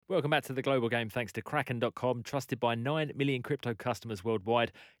Welcome back to the Global Game thanks to Kraken.com, trusted by 9 million crypto customers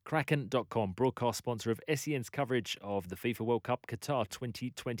worldwide. Kraken.com, broadcast sponsor of SEN's coverage of the FIFA World Cup Qatar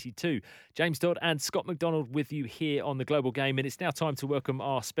 2022. James Dodd and Scott McDonald with you here on the Global Game, and it's now time to welcome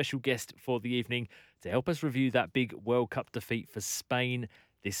our special guest for the evening to help us review that big World Cup defeat for Spain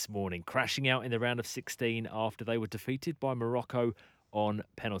this morning, crashing out in the round of 16 after they were defeated by Morocco on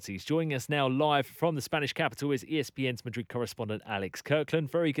penalties. Joining us now live from the Spanish capital is ESPN's Madrid correspondent Alex Kirkland.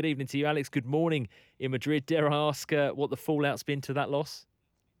 Very good evening to you, Alex. Good morning in Madrid. Dare I ask what the fallout's been to that loss?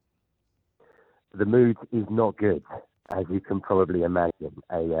 The mood is not good, as you can probably imagine.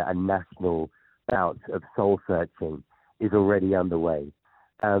 A national bout of soul-searching is already underway.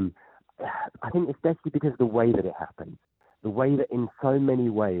 I think especially because of the way that it happened, the way that in so many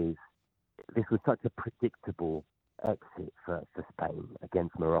ways this was such a predictable exit for Spain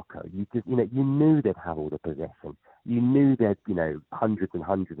against Morocco. You knew they'd have all the possession. You knew they'd, hundreds and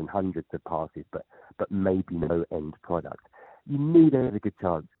hundreds and hundreds of passes, but maybe no end product. You knew there was a good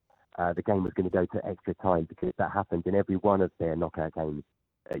chance the game was going to go to extra time, because that happened in every one of their knockout games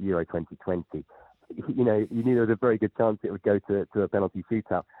at Euro 2020. You knew there was a very good chance it would go to a penalty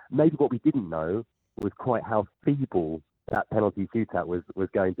shootout. Maybe what we didn't know was quite how feeble that penalty shootout was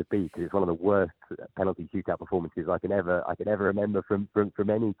going to be, because it's one of the worst penalty shootout performances I can ever remember from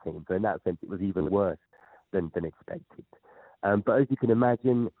any team. So in that sense, it was even worse than expected. But as you can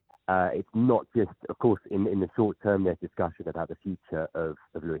imagine, it's not just, of course, in the short term, there's discussion about the future of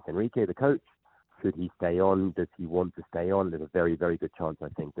Luis Enrique, the coach. Should he stay on? Does he want to stay on? There's a very, very good chance, I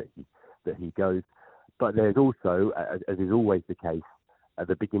think, that he goes. But there's also, as is always the case, at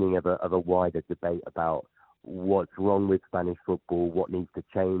the beginning of a wider debate about what's wrong with Spanish football, what needs to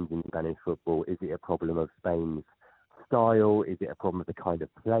change in Spanish football. Is it a problem of Spain's style? Is it a problem of the kind of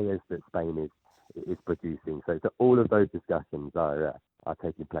players that Spain is producing? So all of those discussions are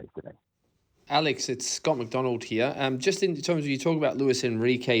taking place today. Alex, it's Scott McDonald here. Just in terms of, you talk about Luis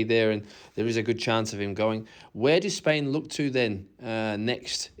Enrique there, and there is a good chance of him going. Where do Spain look to then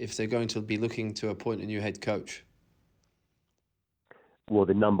next, if they're going to be looking to appoint a new head coach? Well,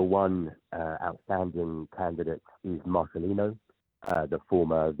 the number one outstanding candidate is Marcelino, the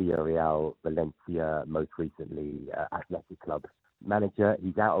former Villarreal, Valencia, most recently Athletic Club manager.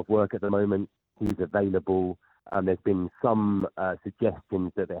 He's out of work at the moment. He's available. There's been some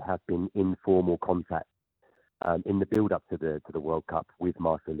suggestions that there have been informal contacts in the build-up to the World Cup with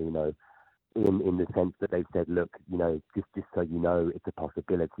Marcelino, in the sense that they've said, look, just so you know, it's a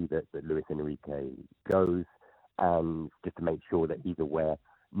possibility that Luis Enrique goes. And just to make sure that he's aware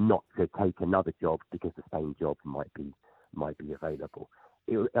not to take another job because the Spain job might be available.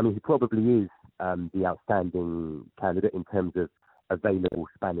 He probably is the outstanding candidate in terms of available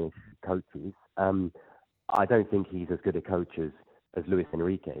Spanish coaches. I don't think he's as good a coach as Luis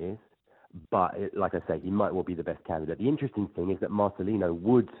Enrique is, but like I say, he might well be the best candidate. The interesting thing is that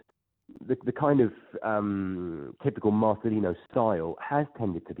Marcelino the kind of typical Marcelino style has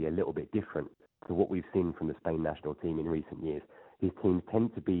tended to be a little bit different to what we've seen from the Spain national team in recent years. His teams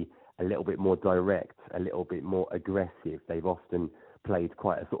tend to be a little bit more direct, a little bit more aggressive. They've often played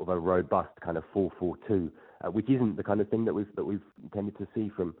quite a sort of a robust kind of 4-4-2, which isn't the kind of thing that we've tended to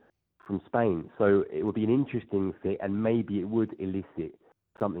see from Spain. So it would be an interesting fit, and maybe it would elicit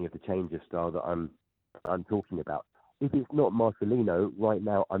something of the change of style that I'm talking about. If it's not Marcelino right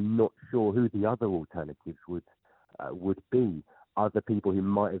now, I'm not sure who the other alternatives would be. Other people who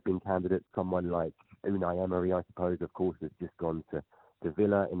might have been candidates, someone like Unai Emery, I suppose, of course, has just gone to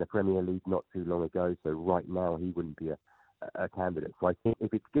Villa in the Premier League not too long ago. So right now he wouldn't be a candidate. So I think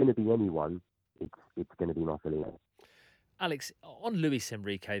if it's going to be anyone, it's going to be Marcelino. Alex, on Luis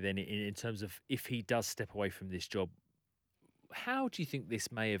Enrique then, in terms of if he does step away from this job, how do you think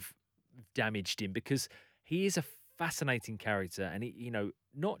this may have damaged him? Because he is a fascinating character, and he,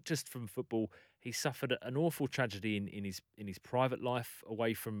 not just from football. He suffered an awful tragedy in his private life,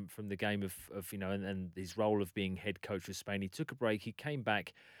 away from the game of and his role of being head coach of Spain. He took a break. He came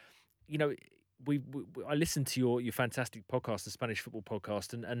back. I listened to your fantastic podcast, the Spanish Football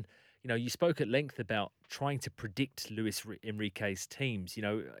Podcast, and you spoke at length about trying to predict Luis Enrique's teams.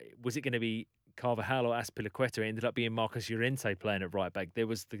 Was it going to be Carvajal or Azpilicueta? It ended up being Marcos Llorente playing at right back. There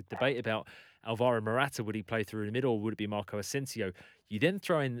was the debate about Alvaro Morata. Would he play through the middle, or would it be Marco Asensio? You then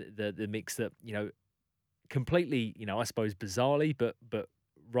throw in the mix that, completely, I suppose bizarrely, but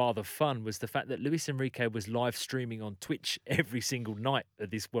rather fun, was the fact that Luis Enrique was live streaming on Twitch every single night of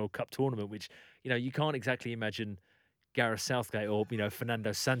this World Cup tournament, which, you can't exactly imagine Gareth Southgate or,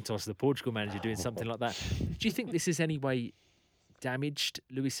 Fernando Santos, the Portugal manager, doing something like that. Do you think this is any way damaged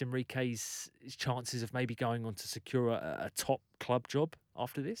Luis Enrique's chances of maybe going on to secure a top club job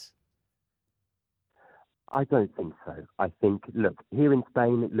after this? I don't think so. I think, look, here in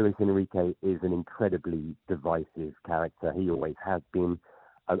Spain, Luis Enrique is an incredibly divisive character. He always has been.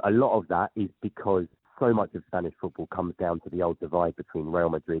 A lot of that is because so much of Spanish football comes down to the old divide between Real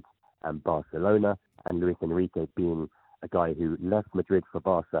Madrid and Barcelona, and Luis Enrique being a guy who left Madrid for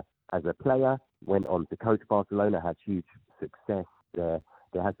Barca as a player, went on to coach Barcelona, had huge success there.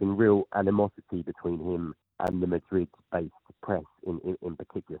 There has been real animosity between him and the Madrid-based press in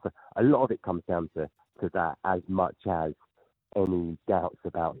particular. So a lot of it comes down to that, as much as any doubts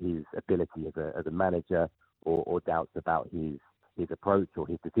about his ability as a manager, or doubts about his approach or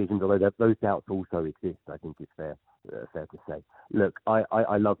his decisions, although those doubts also exist, I think is fair to say. Look,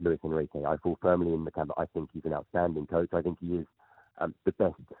 I love Luis Enrique. I fall firmly in the camp. I think he's an outstanding coach. I think he is the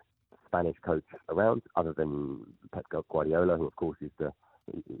best Spanish coach around, other than Pep Guardiola, who of course is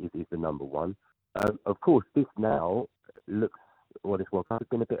the number one. Of course, this now looks, this World Cup has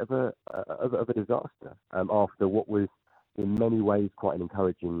been a bit of a disaster after what was in many ways quite an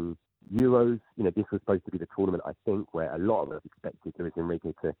encouraging Euros. This was supposed to be the tournament, I think, where a lot of us expected Luis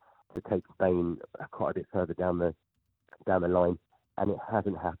Enrique to take Spain quite a bit further down the line, and it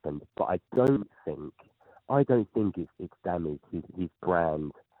hasn't happened. But I don't think it's damaged his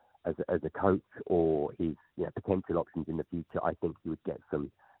brand as a coach, or his potential options in the future. I think he would get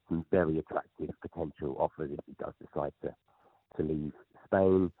some very attractive potential offers if he does decide to leave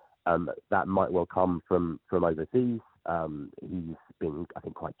Spain. That might well come from overseas. He's been, I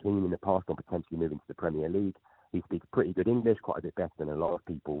think, quite keen in the past on potentially moving to the Premier League. He speaks pretty good English, quite a bit better than a lot of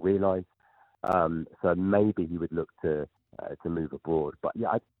people realise. So maybe he would look to move abroad. But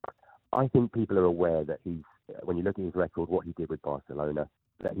yeah, I think people are aware that he's, when you look at his record, what he did with Barcelona,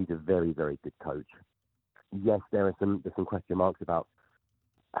 that he's a very, very good coach. Yes, there's some question marks about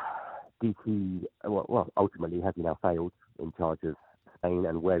did he, ultimately, has he now failed in charge of Spain,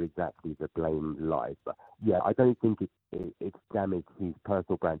 and where exactly the blame lies? But yeah, I don't think it's damaged his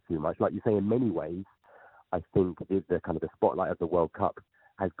personal brand too much. Like you say, in many ways, I think the kind of the spotlight of the World Cup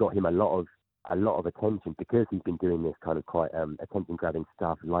has got him a lot of attention, because he's been doing this kind of quite attention-grabbing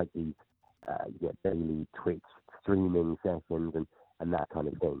stuff, like these daily Twitch streaming sessions and that kind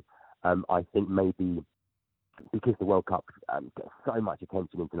of thing. I think maybe because the World Cup gets so much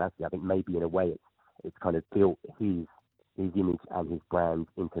attention internationally, I think maybe in a way it's kind of built his image and his brand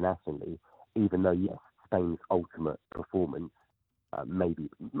internationally, even though, yes, Spain's ultimate performance maybe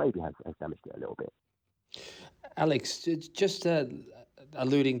has damaged it a little bit. Alex, just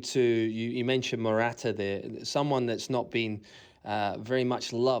alluding to, you mentioned Morata there, someone that's not been very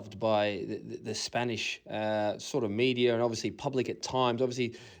much loved by the Spanish sort of media, and obviously public at times.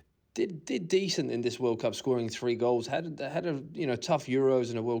 Obviously did decent in this World Cup, scoring 3 goals, had a tough Euros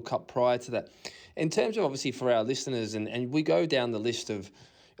and a World Cup prior to that. In terms of, obviously, for our listeners, and we go down the list of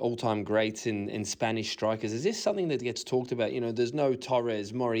all-time greats in Spanish strikers, is this something that gets talked about? There's no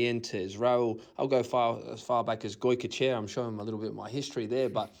Torres, Morientes, Raul. I'll go as far back as Goycochea. I'm showing a little bit of my history there,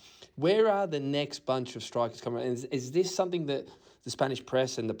 but where are the next bunch of strikers coming? Is this something that the Spanish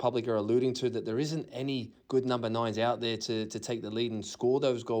press and the public are alluding to, that there isn't any good number 9s out there to take the lead and score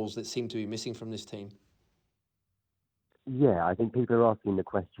those goals that seem to be missing from this team? Yeah, I think people are asking the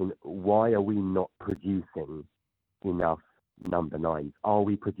question, why are we not producing enough number 9s? Are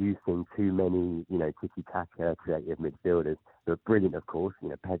we producing too many, tiki-taka creative midfielders who are brilliant, of course?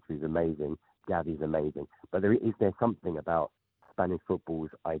 Pedri's amazing, Gavi's amazing. But is there something about Spanish football's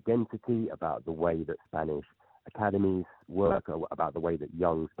identity, about the way that Spanish academies work, about the way that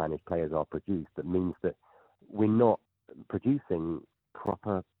young Spanish players are produced, that means that we're not producing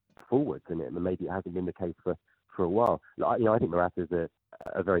proper forwards in it? And maybe it hasn't been the case for a while. I think Morata's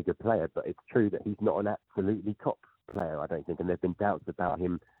a very good player, but it's true that he's not an absolutely top player, I don't think. And there's been doubts about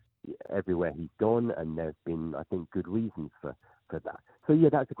him everywhere he's gone, and there's been, I think, good reasons for that. So yeah,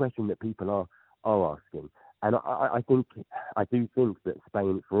 that's a question that people are asking. And I do think that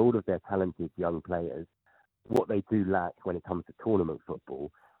Spain, for all of their talented young players, what they do lack when it comes to tournament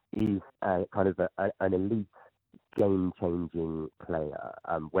football is kind of an elite, game-changing player,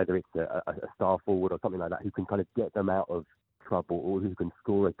 whether it's a star forward or something like that, who can kind of get them out of trouble, or who can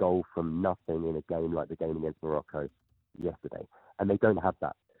score a goal from nothing in a game like the game against Morocco yesterday. And they don't have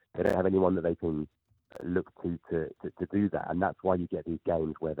that. They don't have anyone that they can look to do that. And that's why you get these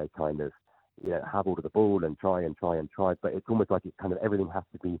games where they kind of have all of the ball and try, but it's almost like it's kind of everything has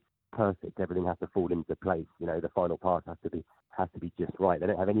to be perfect, everything has to fall into place. The final pass has to be just right. They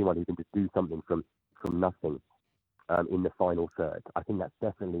don't have anyone who can just do something from nothing in the final third. I think that's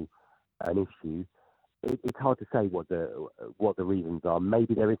definitely an issue. It's hard to say what the reasons are.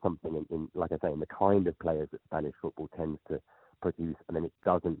 Maybe there is something in like I say, in the kind of players that Spanish football tends to produce, and then it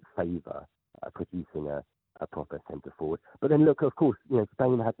doesn't favour producing a proper centre forward. But then look, of course,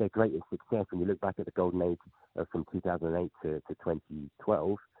 Spain had their greatest success when you look back at the golden age from 2008 to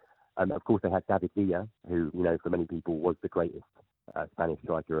 2012. Of course, they had David Villa, who, for many people was the greatest Spanish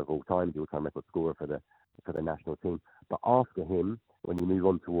striker of all time, the all-time record scorer for the national team. But after him, when you move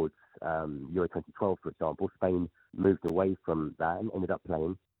on towards Euro 2012, for example, Spain moved away from that and ended up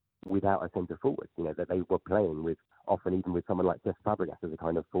playing without a centre forward. That they were playing with, often even with someone like Cesc Fabregas as a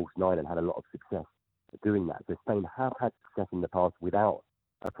kind of false nine, and had a lot of success doing that. So Spain have had success in the past without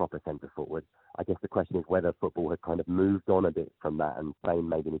a proper centre forward. I guess the question is whether football has kind of moved on a bit from that, and Spain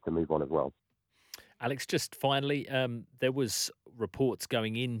maybe need to move on as well. Alex, just finally, there was reports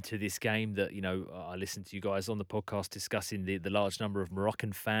going into this game that, I listened to you guys on the podcast discussing the large number of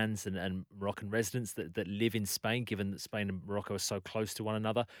Moroccan fans and Moroccan residents that live in Spain, given that Spain and Morocco are so close to one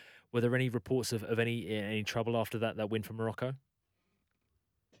another. Were there any reports of any trouble after that win for Morocco?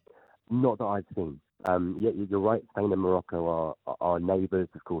 Not that I've seen. Yeah, you're right. Spain and Morocco are neighbours.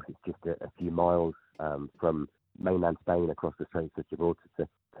 Of course, it's just a few miles from mainland Spain across the Straits of Gibraltar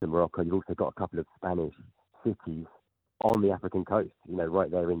to Morocco. You've also got a couple of Spanish cities on the African coast,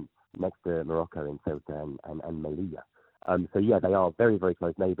 right there next to Morocco in Ceuta and Melilla. So yeah, they are very, very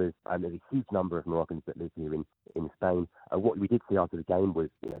close neighbours. There's a huge number of Moroccans that live here in Spain. What we did see after the game was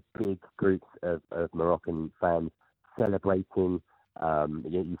big groups of Moroccan fans celebrating.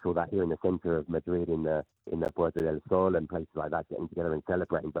 You saw that here in the centre of Madrid in the Puerta del Sol and places like that, getting together and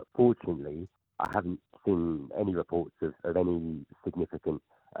celebrating. But fortunately, I haven't seen any reports of any significant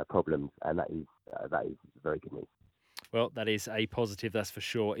problems, and that is very good news. Well, that is a positive, that's for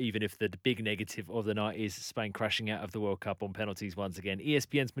sure, even if the big negative of the night is Spain crashing out of the World Cup on penalties once again.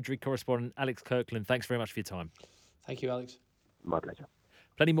 ESPN's Madrid correspondent Alex Kirkland, thanks very much for your time. Thank you, Alex. My pleasure.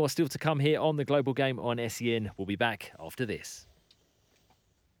 Plenty more still to come here on The Global Game on SEN. We'll be back after this.